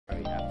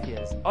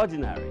is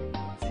ordinary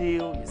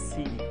till you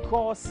see the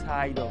core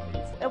side of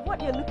it. And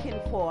what you're looking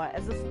for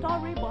is the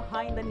story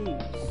behind the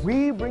news.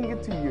 We bring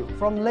it to you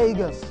from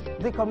Lagos,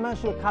 the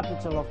commercial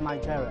capital of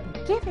Nigeria.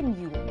 Giving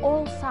you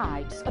all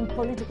sides and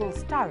political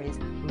stories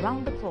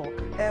round the clock.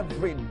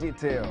 Every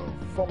detail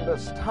from the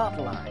start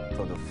line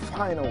to the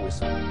final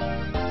whistle.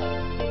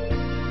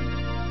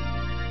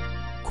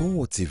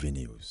 CoreTv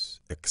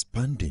News,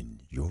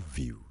 expanding your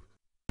view.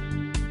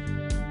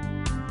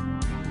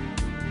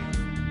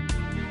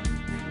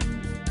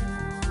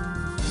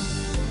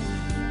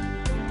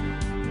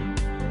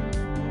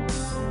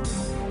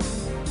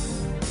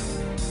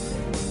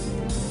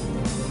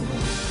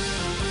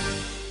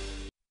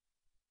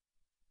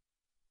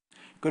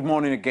 Good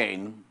morning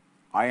again.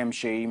 I am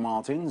Shay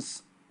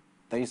Martins.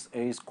 This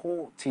is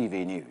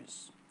CoreTv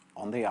News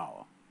on the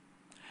hour.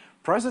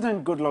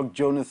 President Goodluck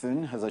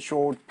Jonathan has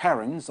assured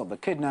parents of the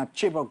kidnapped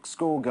Chibok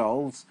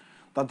schoolgirls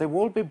that they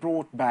will be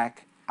brought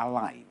back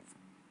alive.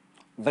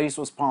 This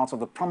was part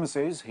of the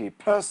promises he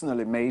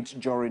personally made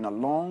during a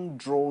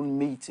long-drawn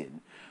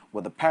meeting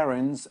with the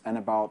parents and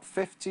about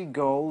 50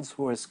 girls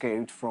who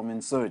escaped from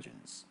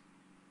insurgents.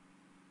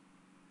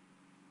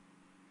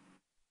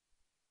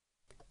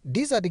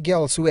 These are the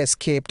girls who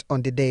escaped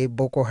on the day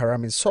Boko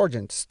Haram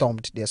insurgents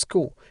stormed their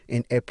school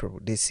in April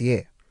this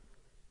year.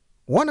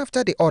 One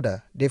after the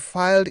other, they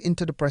filed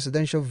into the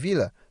presidential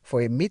villa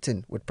for a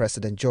meeting with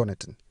President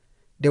Jonathan.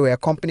 They were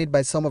accompanied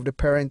by some of the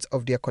parents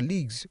of their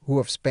colleagues who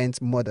have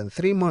spent more than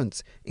 3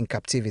 months in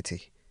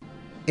captivity.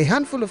 A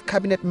handful of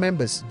cabinet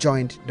members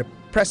joined the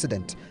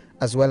president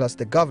as well as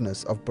the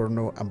governors of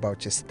Borno and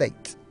Bauchi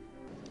State.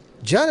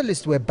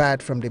 Journalists were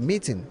barred from the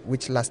meeting,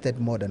 which lasted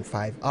more than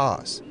 5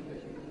 hours.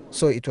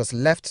 So it was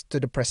left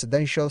to the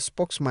presidential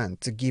spokesman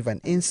to give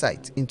an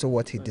insight into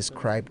what he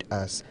described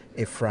as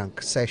a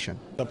frank session.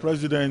 The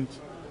president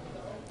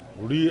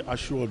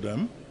reassured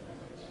them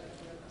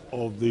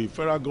of the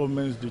federal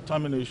government's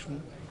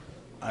determination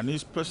and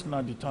his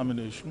personal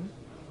determination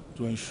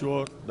to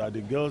ensure that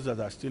the girls that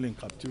are still in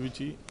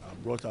captivity are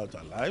brought out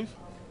alive.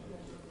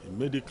 He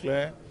made it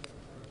clear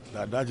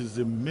that that is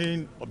the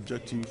main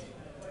objective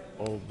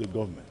of the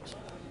government.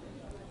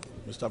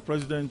 Mr.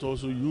 President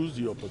also used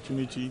the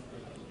opportunity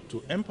to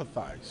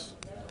empathize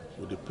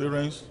with the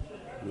parents,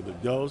 with the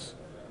girls,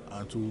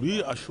 and to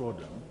reassure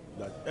them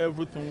that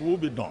everything will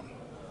be done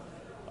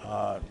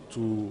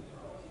to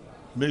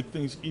make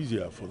things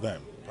easier for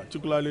them,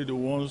 particularly the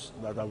ones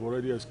that have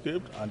already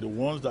escaped and the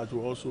ones that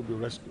will also be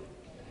rescued.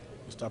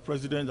 Mr.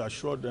 President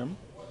assured them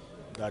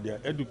that their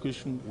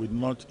education will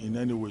not in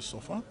any way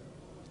suffer,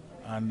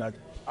 and that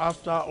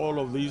after all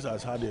of this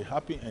has had a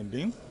happy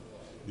ending,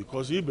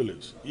 because he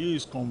believes, he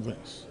is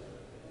convinced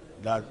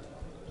that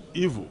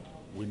evil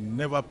will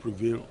never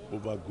prevail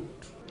over good.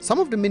 Some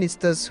of the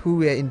ministers who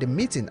were in the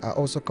meeting are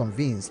also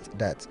convinced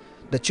that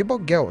the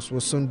Chibok girls will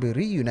soon be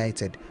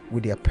reunited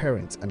with their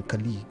parents and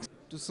colleagues.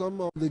 To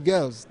some of the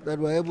girls that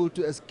were able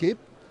to escape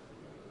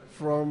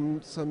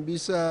from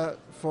Sambisa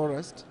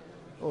forest,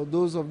 or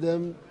those of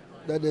them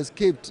that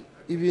escaped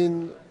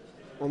even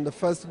on the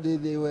first day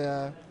they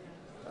were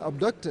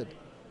abducted.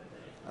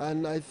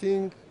 And I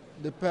think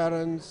the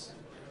parents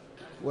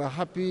were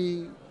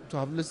happy to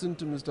have listened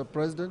to Mr.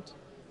 President,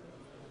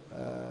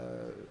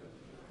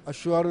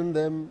 assuring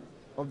them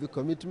of the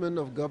commitment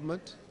of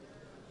government,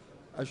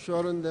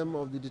 assuring them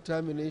of the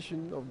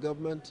determination of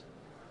government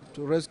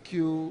to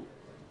rescue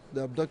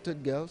the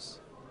abducted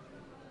girls,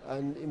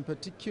 and in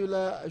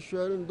particular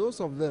assuring those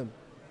of them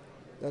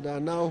that are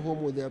now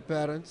home with their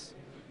parents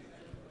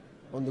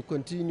on the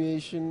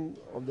continuation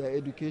of their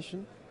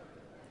education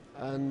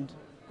and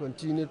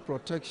continued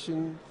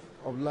protection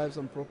of lives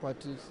and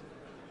properties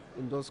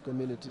in those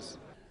communities.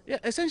 Yeah,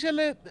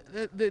 essentially,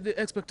 the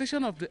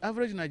expectation of the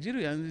average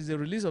Nigerian is the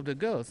release of the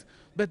girls.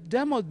 But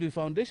there must be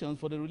foundations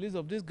for the release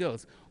of these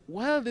girls.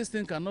 While this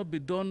thing cannot be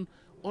done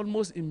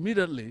almost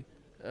immediately,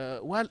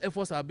 while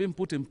efforts are being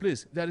put in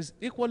place, there is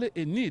equally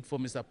a need for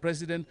Mr.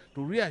 President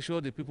to reassure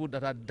the people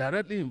that are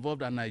directly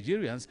involved and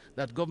Nigerians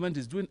that government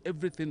is doing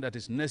everything that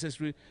is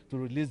necessary to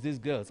release these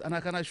girls. And I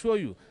can assure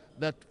you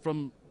that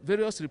from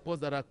various reports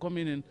that are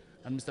coming in,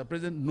 and Mr.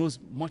 President knows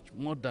much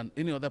more than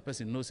any other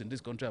person knows in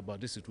this country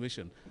about this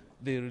situation,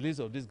 the release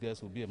of these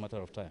girls will be a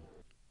matter of time.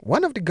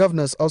 One of the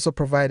governors also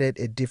provided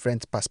a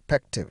different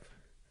perspective.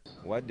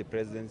 What the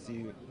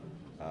presidency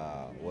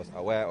was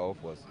aware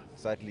of was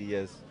certainly,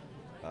 yes,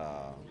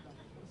 the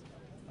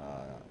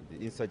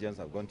insurgents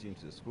have gone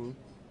into the school,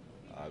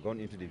 gone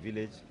into the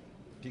village,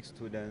 picked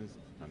students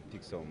and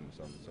picked some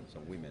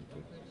women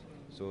too.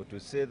 So to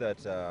say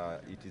that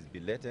it is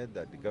belated,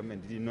 that the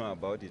government didn't know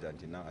about it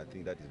until now, I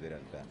think that is very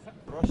unfair.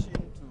 Rushing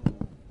to,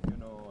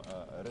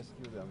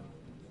 rescue them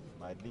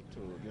might lead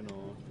to,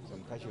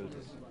 some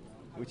casualties,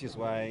 which is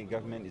why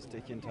government is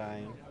taking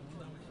time,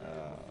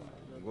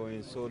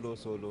 going solo,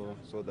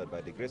 so that by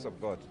the grace of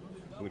God,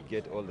 we'll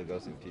get all the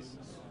girls in peace,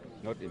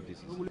 not in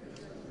pieces.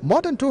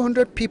 More than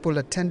 200 people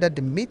attended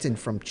the meeting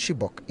from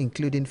Chibok,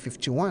 including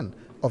 51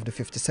 of the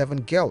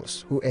 57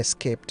 girls who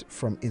escaped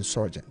from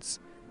insurgents.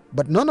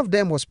 but none of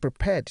them was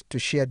prepared to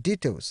share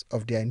details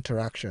of their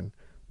interaction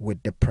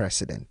with the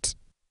president.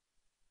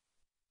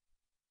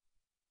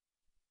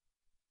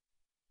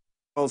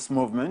 The Girls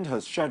Movement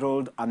has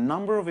scheduled a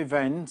number of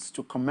events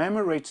to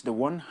commemorate the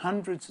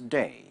 100th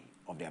day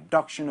of the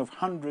abduction of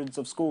hundreds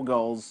of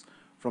schoolgirls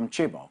from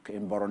Chibok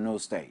in Borno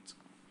State.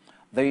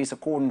 This,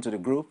 according to the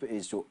group,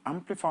 is to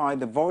amplify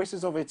the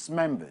voices of its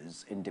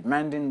members in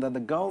demanding that the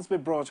girls be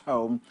brought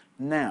home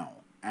now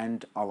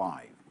and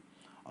alive.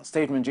 A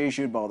statement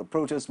issued by the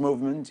protest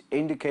movement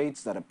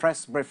indicates that a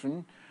press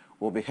briefing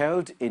will be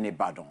held in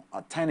Ibadan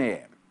at 10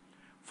 a.m.,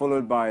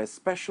 followed by a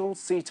special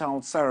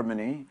sit-out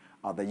ceremony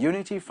at the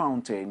Unity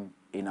Fountain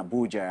in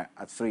Abuja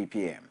at 3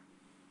 p.m.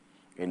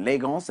 In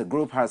Lagos, the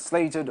group has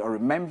slated a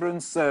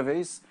remembrance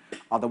service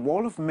at the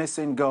Wall of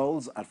Missing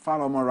Girls at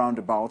Faloma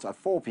Roundabout at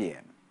 4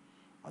 p.m.,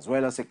 as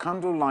well as a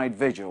candlelight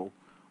vigil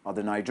at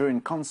the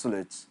Nigerian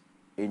Consulate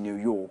in New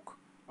York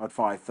at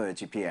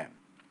 5:30 p.m.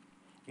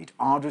 It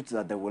added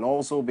that there will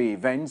also be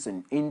events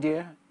in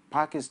India,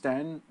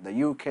 Pakistan, the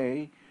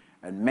UK,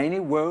 and many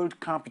world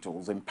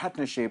capitals in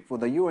partnership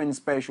with the UN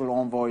Special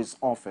Envoy's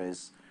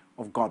Office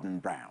of Gordon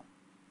Brown.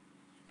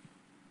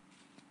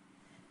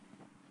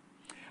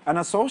 An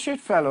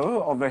associate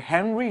fellow of the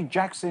Henry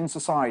Jackson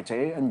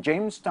Society and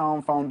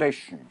Jamestown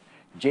Foundation,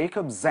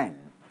 Jacob Zen,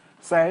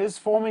 says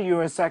former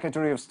U.S.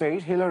 Secretary of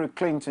State Hillary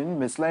Clinton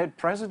misled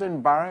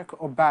President Barack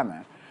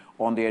Obama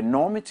on the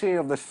enormity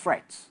of the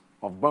threat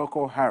of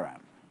Boko Haram.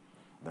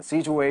 The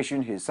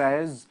situation, he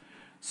says,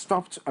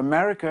 stopped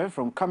America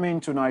from coming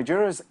to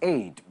Nigeria's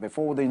aid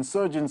before the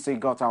insurgency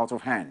got out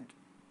of hand.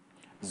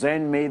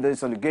 Zen made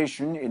this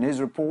allegation in his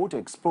report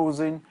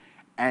exposing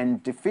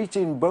and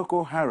defeating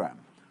Boko Haram,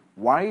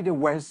 Why the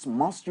West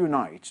Must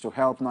Unite to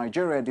Help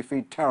Nigeria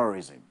Defeat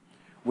Terrorism,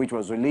 which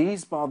was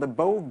released by the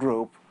Bow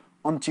Group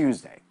on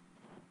Tuesday.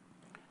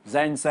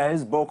 Zen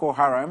says Boko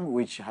Haram,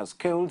 which has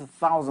killed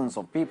thousands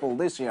of people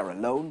this year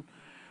alone,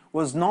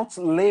 was not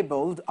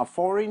labeled a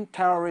foreign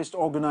terrorist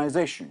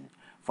organization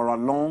for a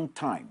long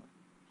time,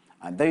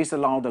 and this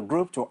allowed the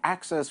group to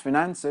access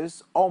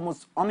finances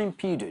almost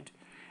unimpeded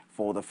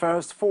for the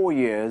first 4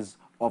 years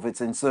of its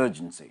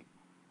insurgency.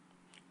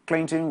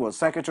 Clinton was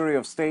Secretary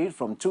of State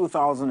from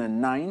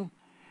 2009,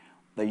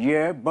 the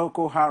year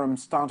Boko Haram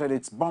started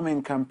its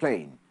bombing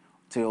campaign,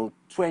 till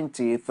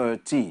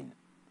 2013,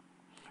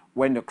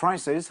 when the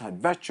crisis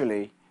had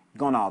virtually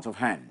gone out of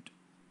hand.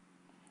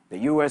 The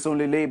U.S.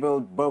 only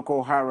labeled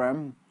Boko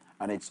Haram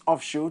and its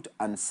offshoot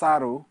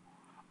Ansaru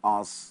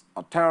as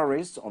a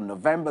terrorist on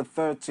November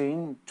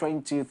 13,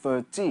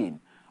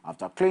 2013,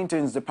 after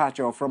Clinton's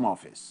departure from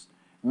office,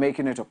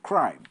 making it a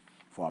crime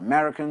for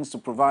Americans to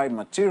provide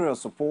material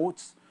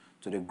support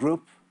to the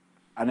group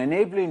and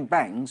enabling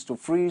banks to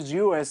freeze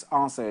U.S.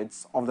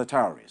 assets of the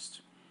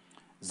terrorists.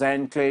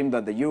 Zen claimed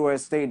that the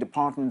U.S. State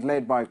Department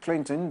led by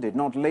Clinton did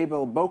not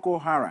label Boko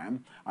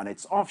Haram and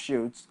its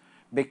offshoots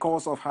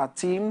because of her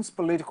team's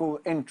political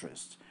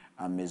interest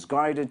and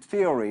misguided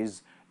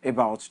theories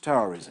about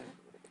terrorism.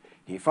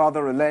 He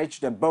further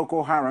alleged that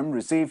Boko Haram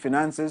received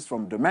finances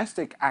from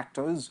domestic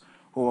actors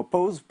who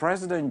oppose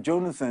President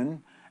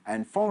Jonathan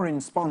and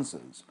foreign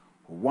sponsors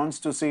who want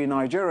to see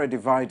Nigeria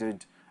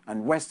divided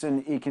and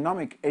Western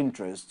economic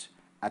interest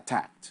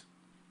attacked.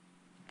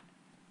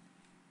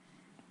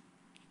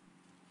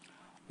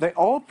 The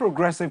All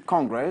Progressive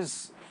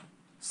Congress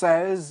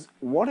says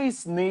what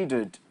is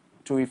needed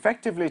to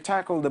effectively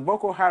tackle the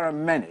Boko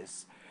Haram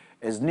menace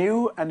is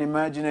new and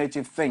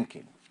imaginative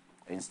thinking,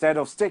 instead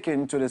of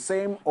sticking to the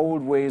same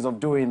old ways of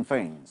doing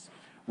things,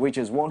 which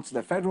is what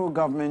the federal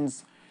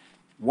government's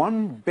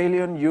 $1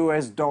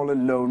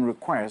 billion loan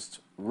request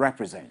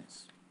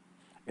represents.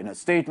 In a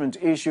statement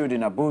issued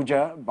in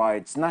Abuja by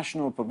its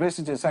National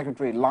Publicity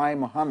Secretary Lai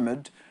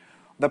Mohammed,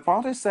 the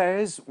party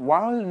says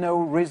while no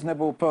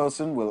reasonable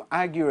person will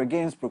argue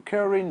against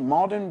procuring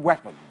modern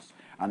weapons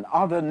and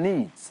other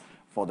needs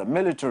for the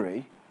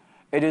military,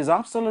 it is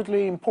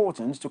absolutely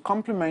important to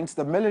complement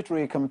the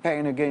military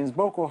campaign against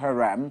Boko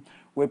Haram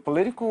with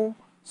political,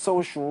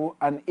 social,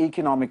 and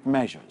economic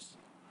measures.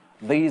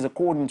 These,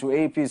 according to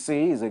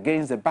APC, is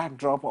against the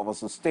backdrop of a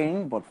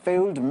sustained but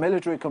failed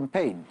military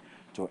campaign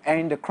to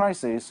end the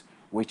crisis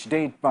which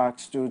dates back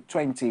to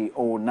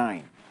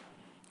 2009.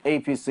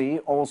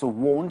 APC also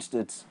warned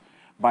that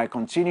by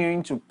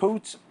continuing to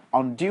put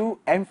undue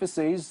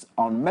emphasis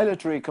on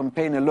military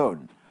campaign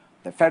alone,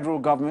 the federal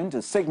government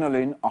is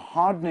signaling a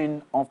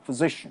hardening of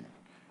position,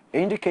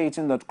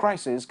 indicating that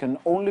crisis can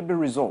only be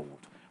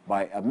resolved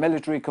by a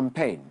military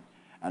campaign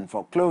and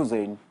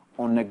foreclosing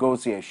on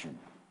negotiation.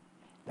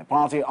 The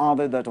party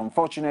added that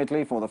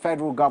unfortunately for the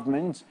federal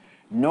government,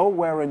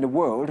 nowhere in the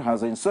world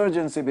has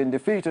insurgency been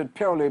defeated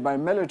purely by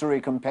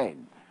military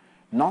campaign,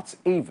 not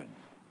even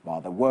by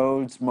the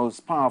world's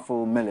most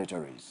powerful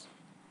militaries.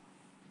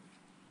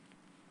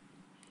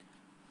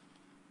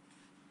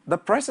 The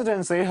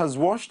presidency has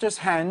washed its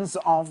hands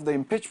of the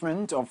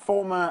impeachment of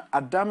former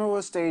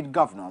Adamawa State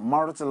Governor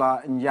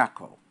Murtala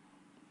Nyako.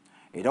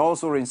 It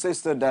also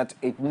insisted that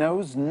it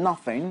knows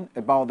nothing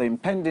about the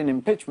impending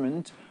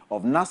impeachment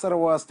of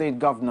Nasarawa State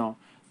Governor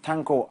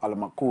Tanko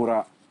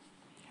Almakura.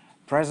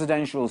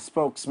 Presidential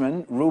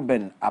spokesman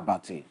Ruben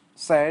Abati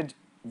said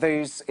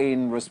this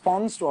in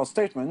response to a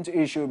statement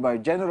issued by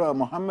General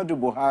Muhammadu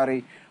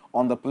Buhari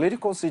on the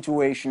political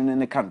situation in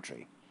the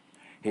country.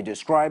 He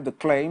described the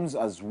claims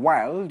as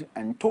wild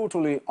and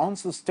totally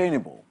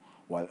unsustainable,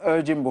 while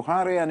urging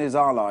Buhari and his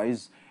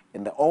allies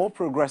in the All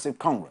Progressive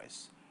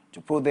Congress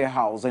to put their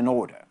house in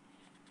order.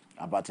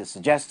 Abati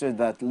suggested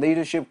that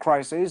leadership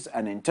crisis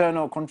and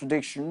internal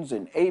contradictions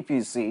in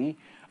APC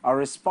are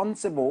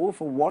responsible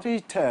for what he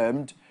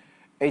termed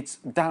its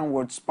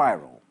downward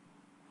spiral.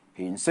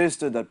 He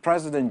insisted that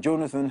President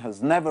Jonathan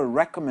has never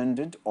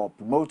recommended or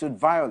promoted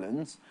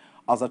violence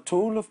as a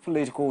tool of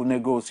political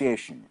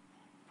negotiation.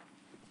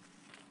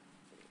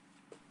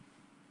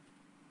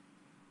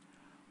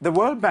 The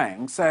World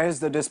Bank says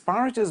the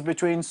disparities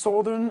between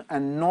southern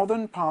and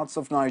northern parts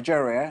of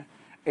Nigeria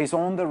is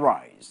on the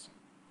rise.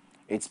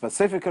 It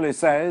specifically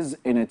says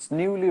in its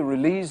newly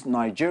released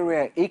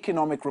Nigeria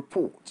Economic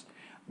Report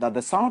that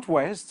the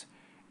southwest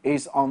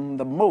is on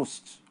the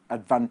most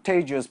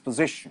advantageous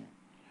position,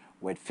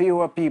 with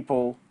fewer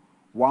people,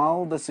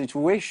 while the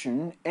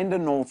situation in the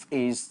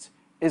northeast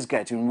is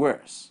getting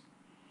worse.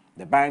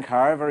 The bank,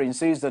 however,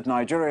 insists that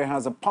Nigeria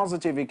has a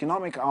positive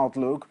economic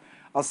outlook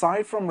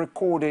aside from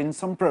recording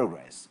some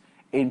progress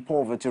in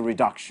poverty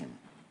reduction.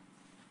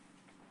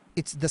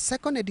 It's the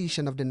second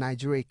edition of the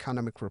Nigeria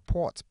Economic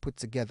Report put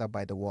together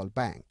by the World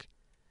Bank.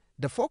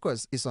 The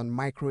focus is on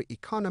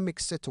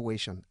microeconomic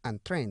situation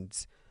and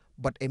trends,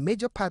 but a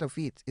major part of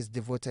it is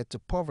devoted to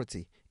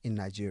poverty in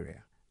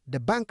Nigeria. The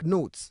bank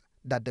notes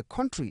that the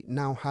country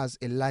now has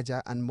a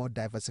larger and more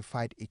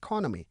diversified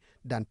economy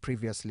than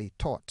previously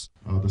thought.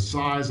 The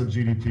size of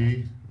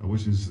GDP,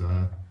 which is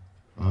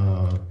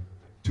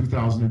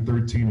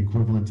 2013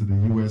 equivalent to the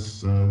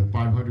U.S.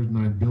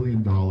 $509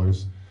 billion,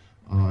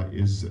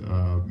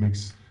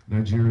 makes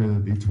Nigeria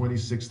the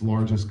 26th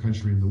largest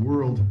country in the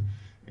world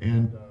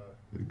and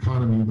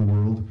economy in the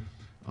world,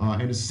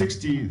 and is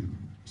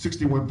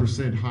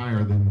 61%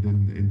 higher than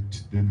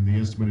the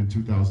estimate in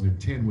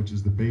 2010, which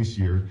is the base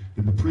year,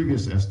 than the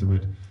previous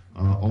estimate,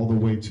 all the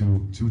way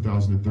to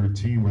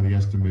 2013, where the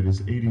estimate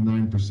is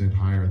 89%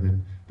 higher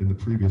than the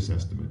previous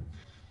estimate.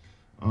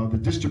 The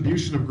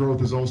distribution of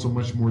growth is also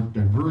much more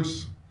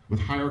diverse, with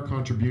higher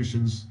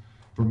contributions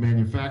from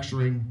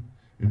manufacturing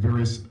and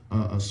various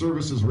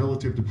services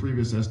relative to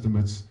previous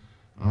estimates.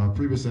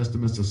 Previous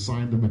estimates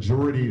assigned the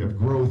majority of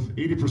growth,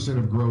 80%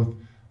 of growth,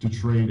 to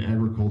trade,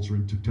 agriculture,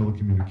 and to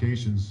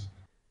telecommunications.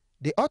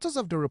 The authors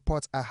of the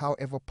report are,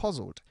 however,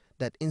 puzzled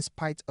that in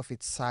spite of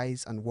its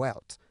size and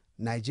wealth,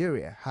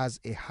 Nigeria has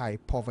a high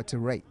poverty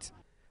rate.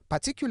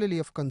 Particularly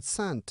of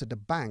concern to the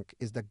bank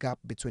is the gap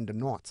between the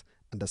north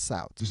and the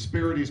south.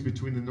 Disparities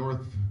between the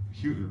north,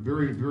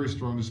 very, very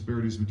strong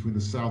disparities between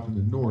the south and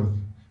the north,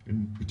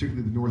 and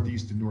particularly the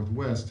northeast and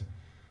northwest,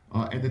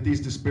 and that these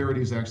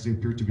disparities actually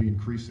appear to be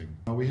increasing.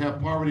 We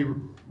have poverty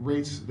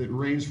rates that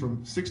range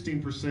from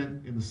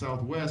 16% in the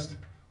southwest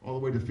all the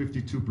way to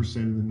 52%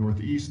 in the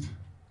northeast.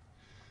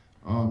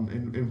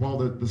 And while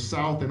the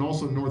south and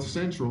also north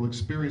central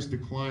experienced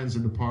declines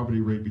in the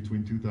poverty rate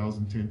between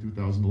 2010,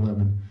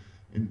 2011,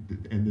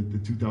 and the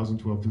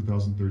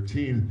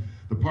 2012-2013,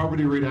 the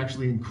poverty rate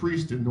actually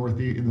increased in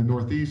the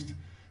northeast,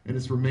 and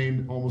it's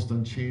remained almost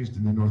unchanged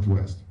in the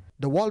northwest.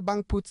 The World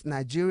Bank puts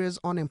Nigeria's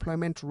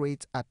unemployment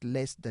rate at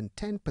less than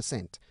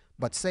 10%,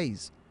 but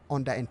says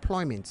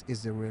underemployment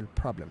is the real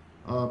problem.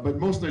 But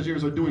most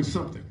Nigerians are doing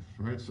something,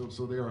 right?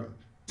 So they are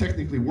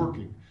technically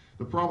working.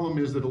 The problem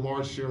is that a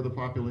large share of the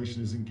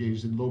population is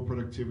engaged in low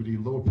productivity,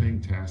 low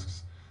paying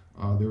tasks.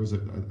 There is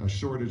a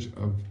shortage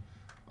of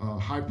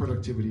high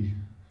productivity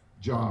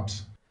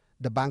jobs.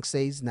 The bank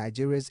says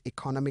Nigeria's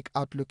economic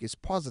outlook is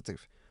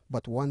positive,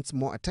 but wants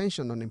more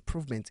attention on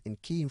improvement in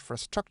key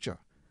infrastructure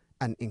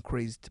and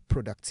increased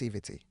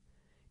productivity.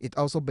 It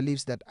also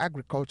believes that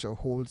agriculture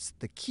holds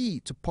the key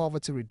to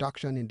poverty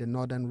reduction in the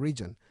northern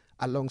region,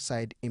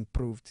 alongside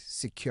improved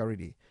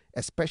security,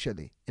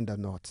 especially in the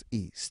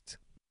northeast.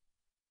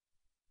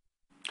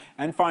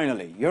 And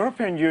finally,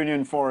 European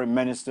Union foreign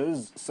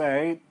ministers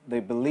say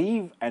they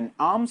believe an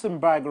arms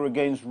embargo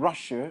against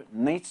Russia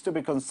needs to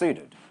be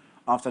considered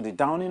after the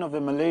downing of a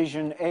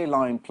Malaysian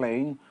airline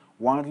plane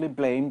widely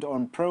blamed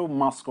on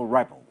pro-Moscow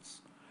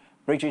rebels.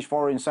 British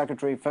Foreign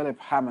Secretary Philip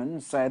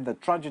Hammond said the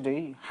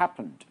tragedy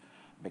happened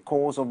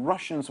because of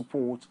Russian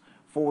support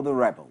for the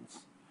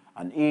rebels.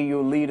 An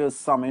EU leaders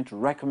summit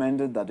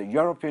recommended that the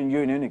European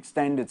Union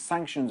extend its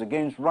sanctions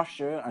against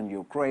Russia and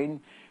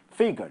Ukraine,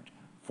 figured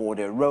for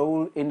their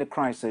role in the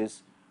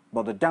crisis,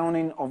 but the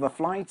downing of the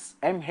flight's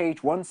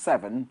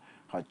MH17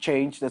 had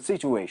changed the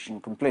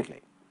situation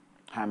completely,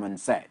 Hammond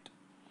said.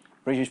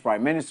 British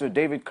Prime Minister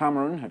David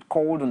Cameron had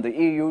called on the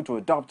EU to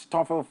adopt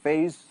tougher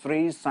Phase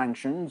 3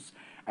 sanctions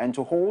and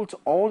to halt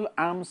all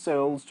arms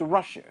sales to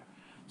Russia,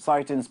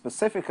 citing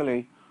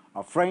specifically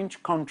a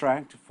French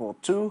contract for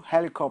 2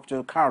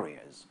 helicopter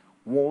carriers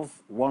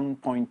worth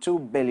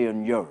 1.2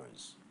 billion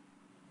euros.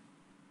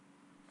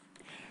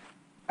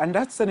 And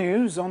that's the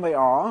news on the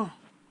hour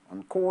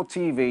on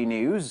CoreTv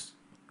News.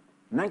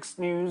 Next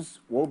news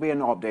will be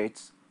an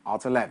update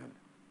at 11.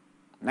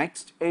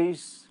 Next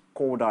is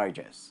Core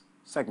Digest,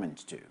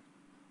 segment 2.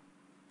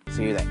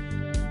 See you then.